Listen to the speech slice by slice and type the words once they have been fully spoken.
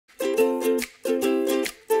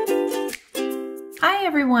Hi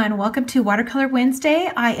everyone, welcome to Watercolor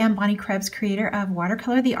Wednesday. I am Bonnie Krebs, creator of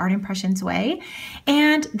Watercolor, the Art Impressions Way.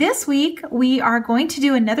 And this week we are going to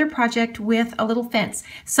do another project with a little fence.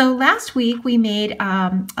 So last week we made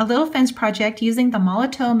a little fence project using the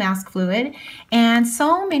Molotow mask fluid. And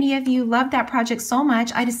so many of you loved that project so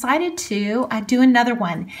much, I decided to do another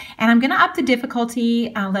one. And I'm gonna up the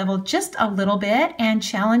difficulty level just a little bit and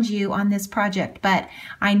challenge you on this project, but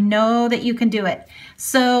I know that you can do it.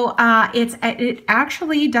 So it actually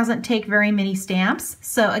doesn't take very many stamps.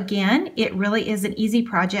 So again, it really is an easy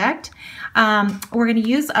project. We're going to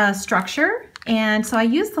use a structure. And so I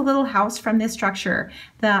used the little house from this structure,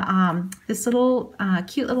 this little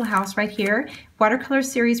cute little house right here, Watercolor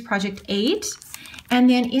Series Project 8. And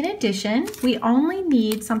then in addition, we only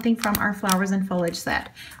need something from our flowers and foliage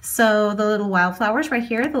set. So the little wildflowers right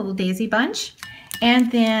here, the little daisy bunch.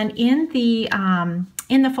 And then in the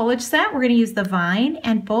foliage set, we're going to use the vine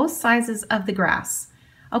and both sizes of the grass.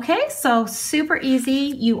 Okay, so super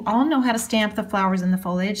easy. You all know how to stamp the flowers and the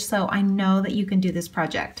foliage, so I know that you can do this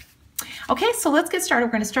project. Okay, so let's get started.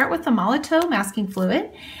 We're going to start with the Molotow masking fluid,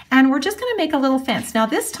 and we're just going to make a little fence. Now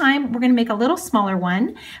this time, we're going to make a little smaller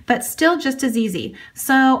one, but still just as easy.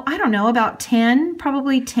 So I don't know, about 10,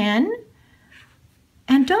 probably 10.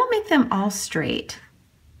 And don't make them all straight.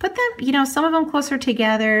 Put them, you know, some of them closer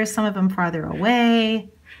together, some of them farther away.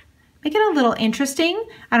 Make it a little interesting.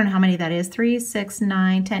 I don't know how many that is. 3, 6,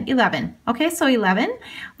 9, 10, 11. Okay, so 11.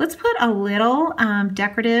 Let's put a little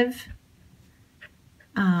decorative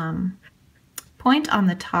point on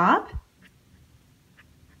the top.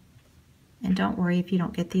 And don't worry if you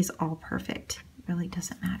don't get these all perfect. It really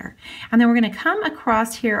doesn't matter. And then we're going to come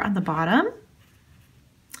across here on the bottom,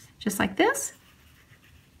 just like this.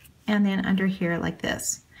 And then under here like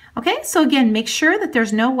this. Okay, so again, make sure that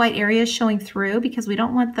there's no white areas showing through because we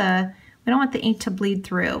don't want the ink to bleed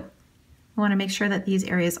through. We want to make sure that these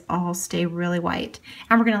areas all stay really white.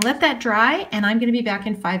 And we're going to let that dry, and I'm going to be back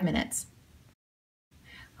in 5 minutes.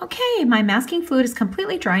 Okay, my masking fluid is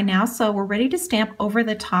completely dry now, so we're ready to stamp over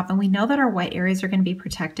the top, and we know that our white areas are going to be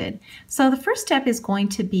protected. So the first step is going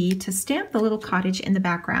to be to stamp the little cottage in the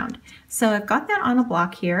background. So I've got that on a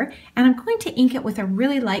block here, and I'm going to ink it with a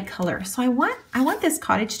really light color. So I want this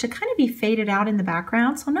cottage to kind of be faded out in the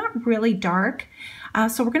background, so not really dark.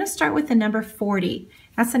 So we're going to start with the number 40.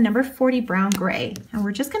 That's the number 40 brown gray, and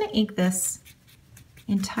we're just going to ink this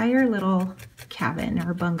entire little cabin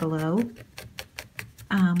or bungalow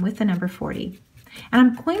with the number 40. And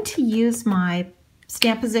I'm going to use my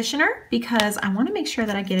stamp positioner because I want to make sure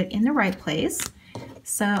that I get it in the right place.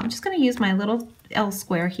 So I'm just going to use my little L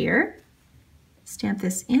square here, stamp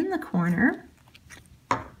this in the corner,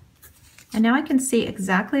 and now I can see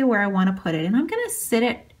exactly where I want to put it. And I'm going to sit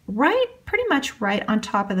it pretty much right on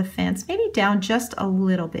top of the fence, maybe down just a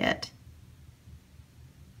little bit.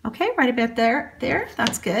 Okay, right about there,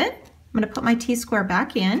 that's good. I'm going to put my T-square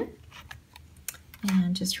back in.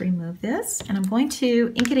 And just remove this, and I'm going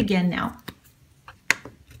to ink it again now.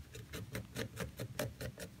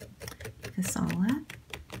 Pick this all up.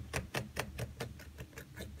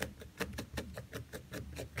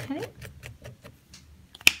 Okay.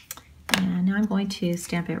 And now I'm going to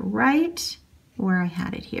stamp it right where I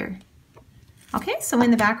had it here. Okay, so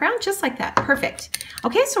in the background, just like that, perfect.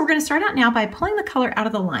 Okay, so we're gonna start out now by pulling the color out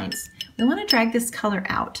of the lines. We wanna drag this color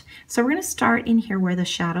out. So we're gonna start in here where the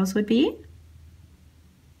shadows would be.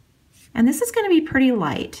 And this is going to be pretty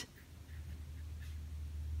light.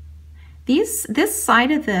 This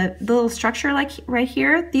side of the little structure, like right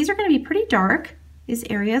here, these are going to be pretty dark. These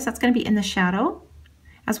areas, that's going to be in the shadow,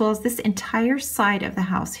 as well as this entire side of the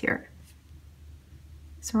house here.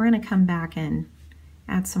 So we're going to come back and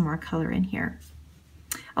add some more color in here.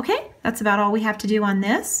 Okay, that's about all we have to do on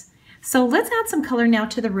this. So let's add some color now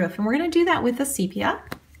to the roof, and we're going to do that with the sepia.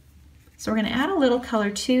 So we're going to add a little color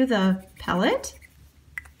to the palette.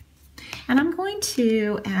 And I'm going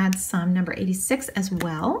to add some number 86 as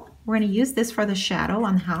well. We're going to use this for the shadow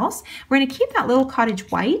on the house. We're going to keep that little cottage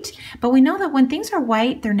white, but we know that when things are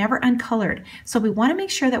white, they're never uncolored. So we want to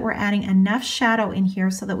make sure that we're adding enough shadow in here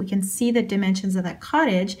so that we can see the dimensions of that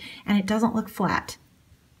cottage and it doesn't look flat.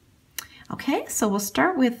 Okay, so we'll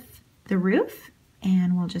start with the roof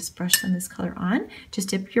and we'll just brush some of this color on. Just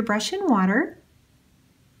dip your brush in water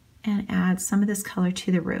and add some of this color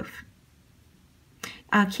to the roof.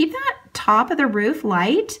 Keep that top of the roof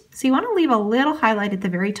light. So you want to leave a little highlight at the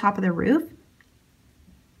very top of the roof.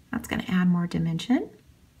 That's going to add more dimension.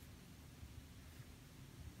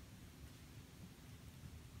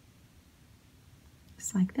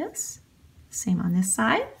 Just like this. Same on this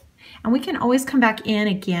side. And we can always come back in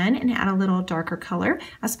again and add a little darker color,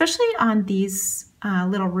 especially on these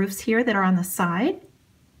little roofs here that are on the side.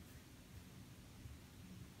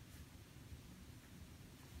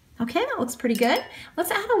 Okay, that looks pretty good.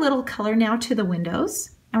 Let's add a little color now to the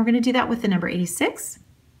windows. And we're going to do that with the number 86.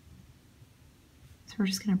 So we're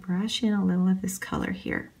just going to brush in a little of this color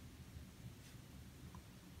here.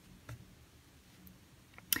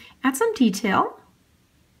 Add some detail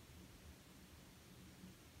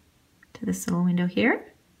to this little window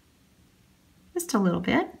here. Just a little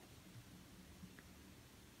bit.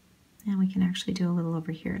 And we can actually do a little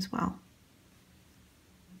over here as well.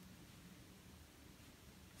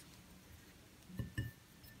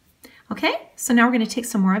 Okay, so now we're going to take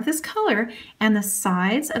some more of this color, and the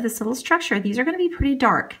sides of this little structure, these are going to be pretty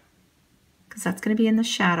dark because that's going to be in the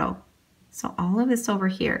shadow. So all of this over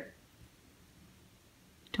here.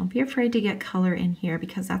 Don't be afraid to get color in here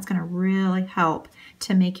because that's going to really help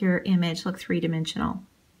to make your image look three-dimensional.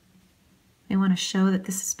 We want to show that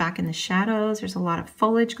this is back in the shadows. There's a lot of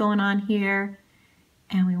foliage going on here,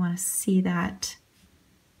 and we want to see that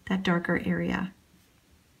darker area.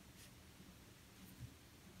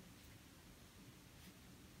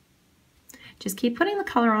 Just keep putting the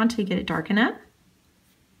color on till you get it dark enough.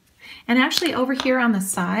 And actually over here on the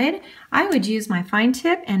side, I would use my fine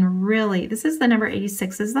tip and really, this is the number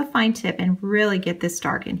 86, this is the fine tip, and really get this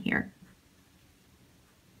dark in here.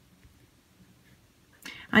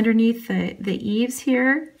 Underneath the eaves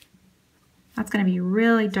here, that's going to be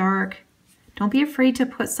really dark. Don't be afraid to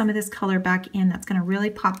put some of this color back in. That's going to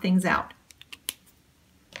really pop things out.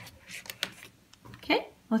 Okay,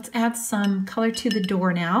 let's add some color to the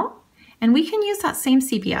door now. And we can use that same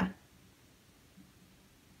sepia.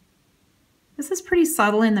 This is pretty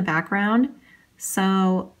subtle in the background,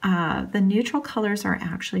 so the neutral colors are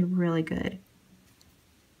actually really good.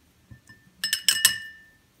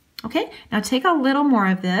 Okay, now take a little more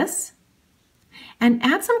of this and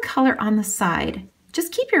add some color on the side.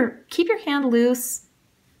 Just keep your hand loose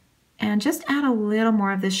and just add a little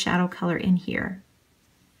more of this shadow color in here.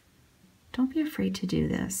 Don't be afraid to do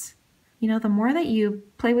this. You know, the more that you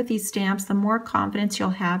play with these stamps, the more confidence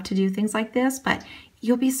you'll have to do things like this, but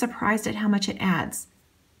you'll be surprised at how much it adds.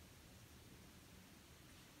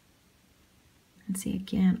 And see,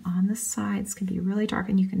 again, on the sides can be really dark,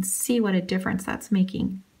 and you can see what a difference that's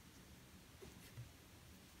making.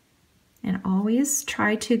 And always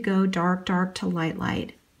try to go dark, dark to light,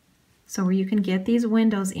 light. So where you can get these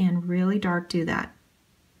windows in really dark, do that.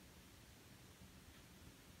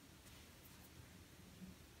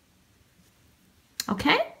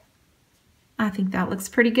 Okay, I think that looks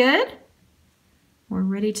pretty good. We're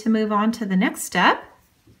ready to move on to the next step.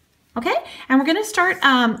 Okay, and we're going to start,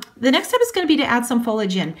 the next step is going to be to add some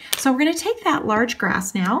foliage in. So we're going to take that large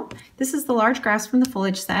grass now. This is the large grass from the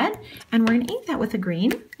foliage set, and we're going to ink that with a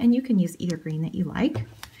green, and you can use either green that you like.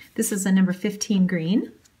 This is a number 15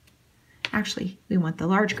 green. Actually, we want the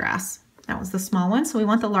large grass. That was the small one, so we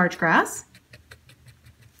want the large grass.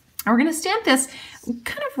 And we're going to stamp this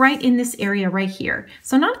kind of right in this area right here.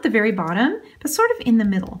 So not at the very bottom, but sort of in the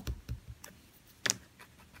middle.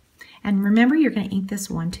 And remember, you're going to ink this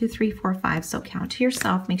 1, 2, 3, 4, 5. So count to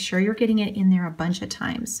yourself. Make sure you're getting it in there a bunch of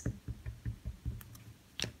times.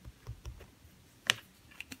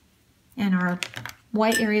 And our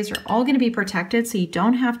white areas are all going to be protected, so you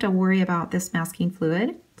don't have to worry about this masking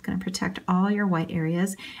fluid. It's going to protect all your white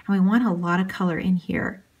areas. And we want a lot of color in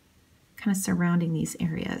here, kind of surrounding these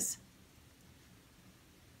areas.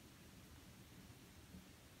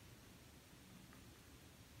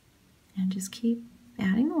 And just keep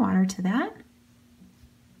adding the water to that.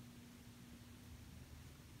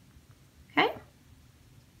 Okay,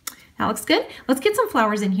 that looks good. Let's get some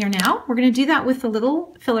flowers in here now. We're going to do that with the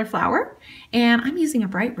little filler flower, and I'm using a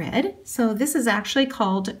bright red. So this is actually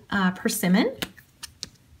called persimmon,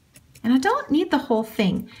 and I don't need the whole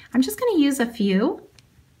thing. I'm just going to use a few,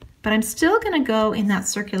 but I'm still going to go in that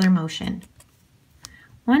circular motion.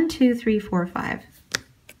 1, 2, 3, 4, 5.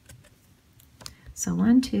 So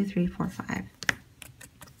 1, 2, 3, 4, 5.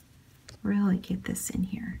 Really get this in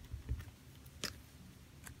here.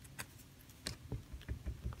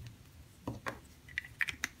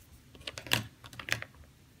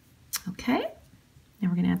 Okay, now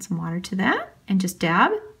we're going to add some water to that and just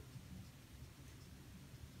dab.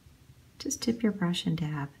 Just dip your brush and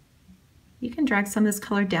dab. You can drag some of this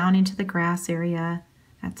color down into the grass area.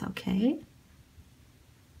 That's okay.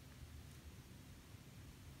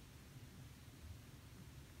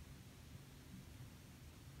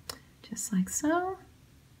 Just like so.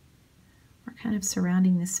 We're kind of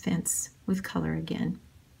surrounding this fence with color again.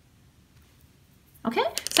 Okay,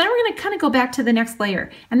 so now we're going to kind of go back to the next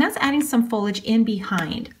layer, and that's adding some foliage in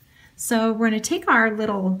behind. So we're going to take our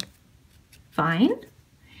little vine,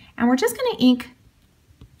 and we're just going to ink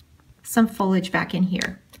some foliage back in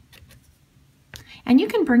here. And you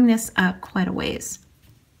can bring this up quite a ways.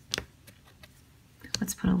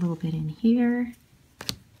 Let's put a little bit in here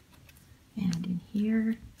and in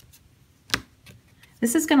here.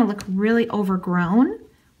 This is going to look really overgrown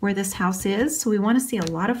where this house is, so we want to see a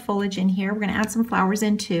lot of foliage in here. We're going to add some flowers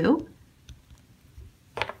in too.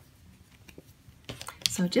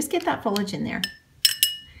 So just get that foliage in there.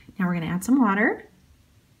 Now we're going to add some water,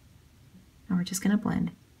 and we're just going to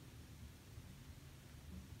blend.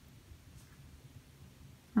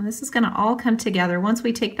 Now this is going to all come together once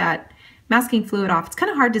we take that masking fluid off. It's kind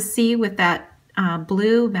of hard to see with that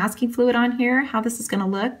blue masking fluid on here how this is going to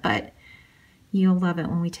look, but you'll love it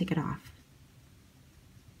when we take it off.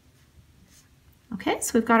 Okay,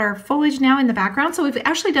 so we've got our foliage now in the background. So we've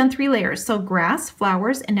actually done 3 layers. So grass,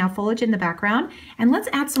 flowers, and now foliage in the background. And let's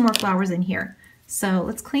add some more flowers in here. So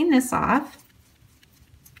let's clean this off.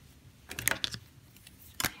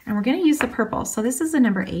 And we're going to use the purple. So this is the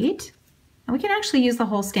number 8. And we can actually use the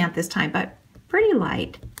whole stamp this time, but pretty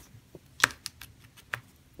light.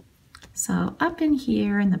 So up in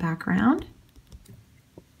here in the background,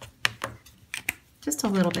 just a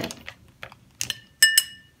little bit.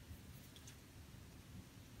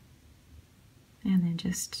 And then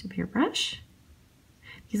just tip your brush.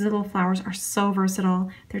 These little flowers are so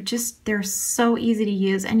versatile. They're so easy to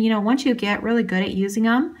use. And you know, once you get really good at using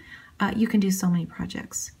them, you can do so many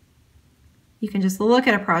projects. You can just look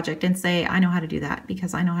at a project and say, I know how to do that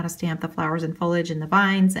because I know how to stamp the flowers and foliage and the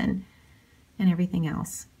vines and everything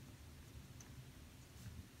else.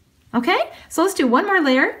 Okay, so let's do one more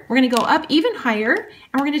layer. We're going to go up even higher,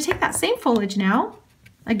 and we're going to take that same foliage now,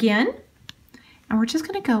 again, and we're just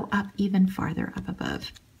going to go up even farther up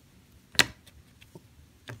above.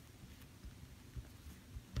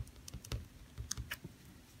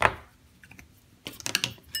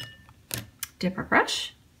 Dip our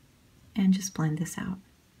brush and just blend this out.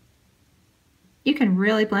 You can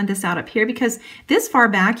really blend this out up here because this far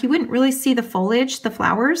back, you wouldn't really see the foliage, the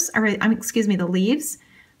flowers, or excuse me, the leaves.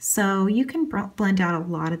 So you can blend out a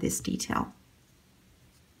lot of this detail.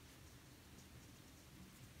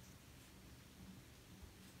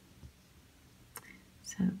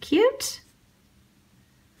 So cute.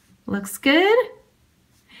 Looks good.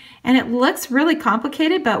 And it looks really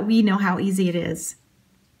complicated, but we know how easy it is.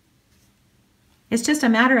 It's just a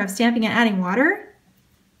matter of stamping and adding water.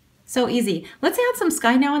 So easy. Let's add some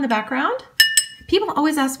sky now in the background. People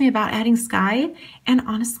always ask me about adding sky, and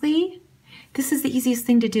honestly, this is the easiest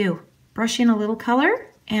thing to do. Brush in a little color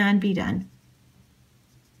and be done.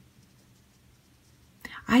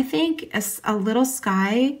 I think a little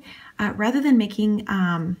sky, rather than making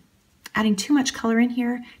adding too much color in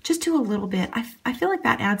here, just do a little bit. I feel like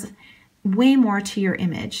that adds way more to your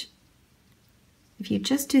image if you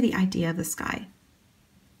just do the idea of the sky.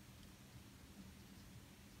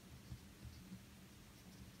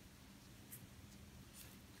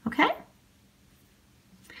 Okay?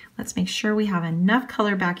 Let's make sure we have enough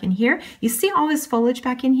color back in here. You see all this foliage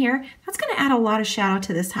back in here? That's going to add a lot of shadow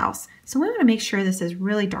to this house. So we want to make sure this is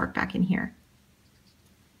really dark back in here.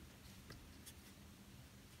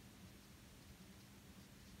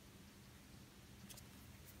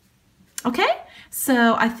 Okay,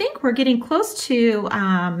 so I think we're getting close to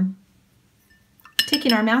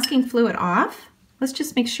taking our masking fluid off. Let's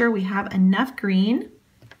just make sure we have enough green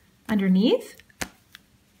underneath.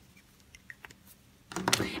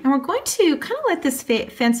 And we're going to kind of let this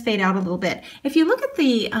fence fade out a little bit. If you look at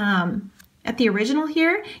the original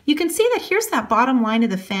here, you can see that here's that bottom line of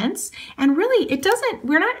the fence. And really,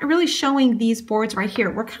 we're not really showing these boards right here.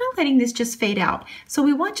 We're kind of letting this just fade out. So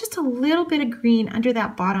we want just a little bit of green under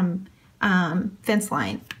that bottom fence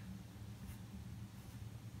line.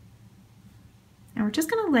 And we're just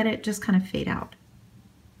going to let it just kind of fade out.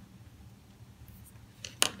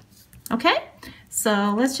 Okay,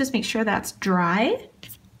 so let's just make sure that's dry.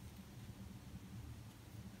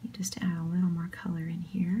 Just add a little more color in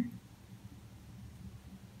here.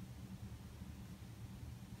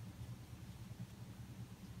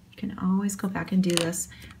 You can always go back and do this.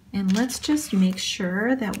 And let's just make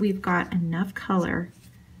sure that we've got enough color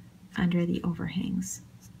under the overhangs.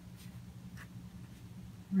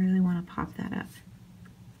 Really want to pop that up.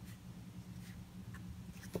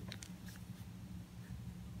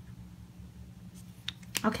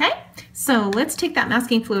 Okay, so let's take that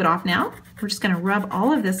masking fluid off now. We're just going to rub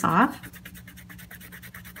all of this off.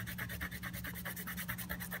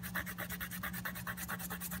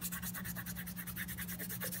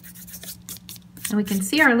 And we can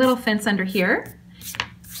see our little fence under here.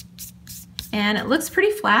 And it looks pretty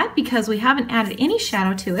flat because we haven't added any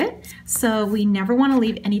shadow to it. So we never want to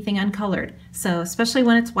leave anything uncolored. So especially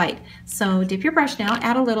when it's white. So dip your brush now,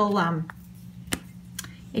 add a little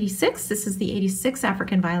 86. This is the 86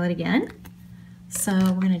 African Violet again. So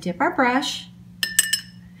we're going to dip our brush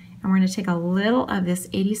and we're going to take a little of this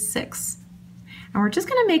 86. And we're just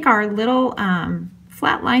going to make our little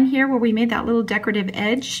flat line here where we made that little decorative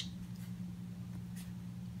edge.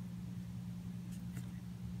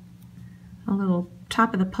 A little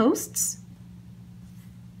top of the posts.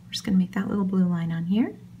 We're just going to make that little blue line on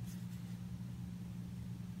here.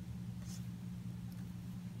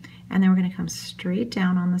 And then we're going to come straight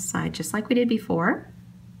down on the side, just like we did before.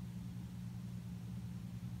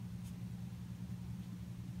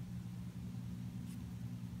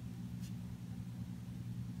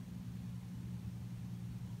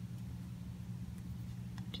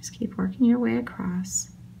 Just keep working your way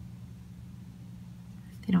across.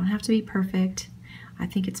 They don't have to be perfect. I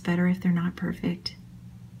think it's better if they're not perfect.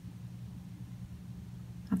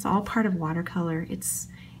 That's all part of watercolor. It's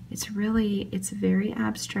very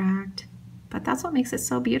abstract, but that's what makes it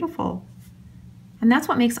so beautiful. And that's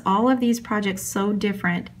what makes all of these projects so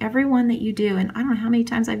different. Every one that you do, and I don't know how many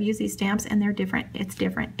times I've used these stamps and they're different. It's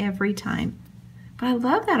different every time. But I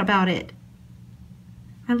love that about it.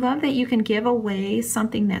 I love that you can give away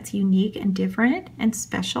something that's unique and different and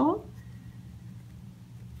special.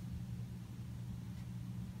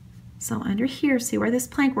 So under here, see where this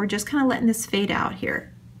plank, we're just kind of letting this fade out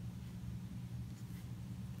here.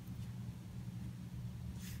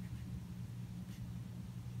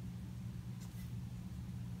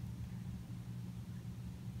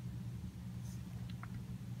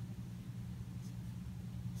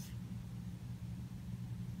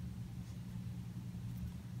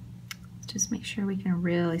 Just make sure we can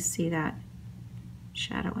really see that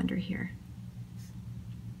shadow under here.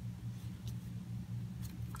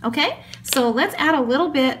 Okay, so let's add a little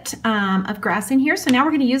bit of grass in here. So now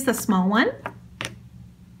we're going to use the small one. And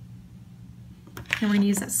we're going to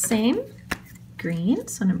use that same green,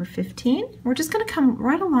 so number 15. We're just going to come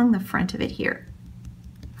right along the front of it here.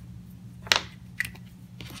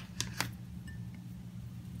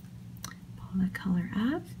 Pull the color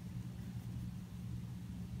up.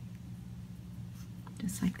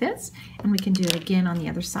 Just like this, and we can do it again on the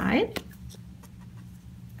other side.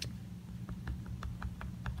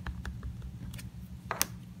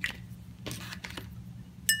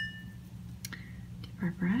 Dip our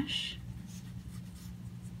brush.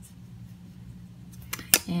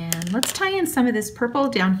 And let's tie in some of this purple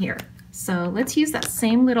down here. So let's use that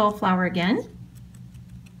same little flower again.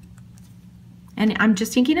 And I'm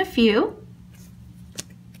just inking a few.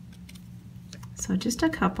 So just a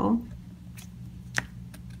couple.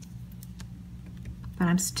 But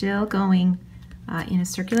I'm still going in a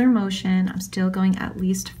circular motion. I'm still going at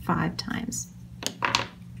least 5 times.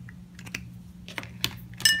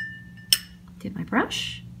 Dip my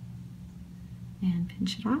brush and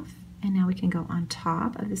pinch it off. And now we can go on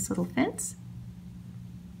top of this little fence.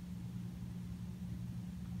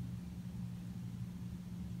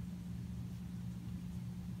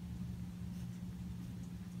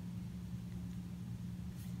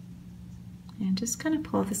 And just kind of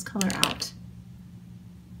pull this color out.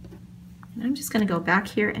 And I'm just going to go back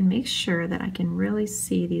here and make sure that I can really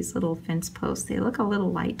see these little fence posts. They look a little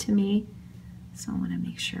light to me, so I want to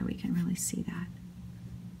make sure we can really see that.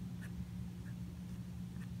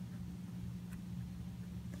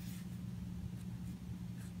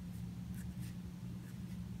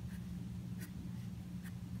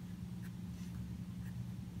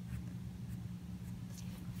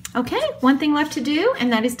 Okay, one thing left to do,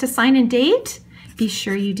 and that is to sign and date. Be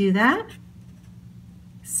sure you do that.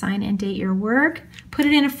 Sign and date your work, put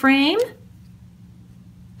it in a frame,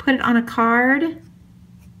 put it on a card,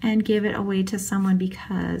 and give it away to someone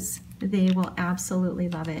because they will absolutely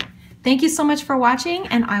love it. Thank you so much for watching,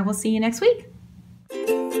 and I will see you next week.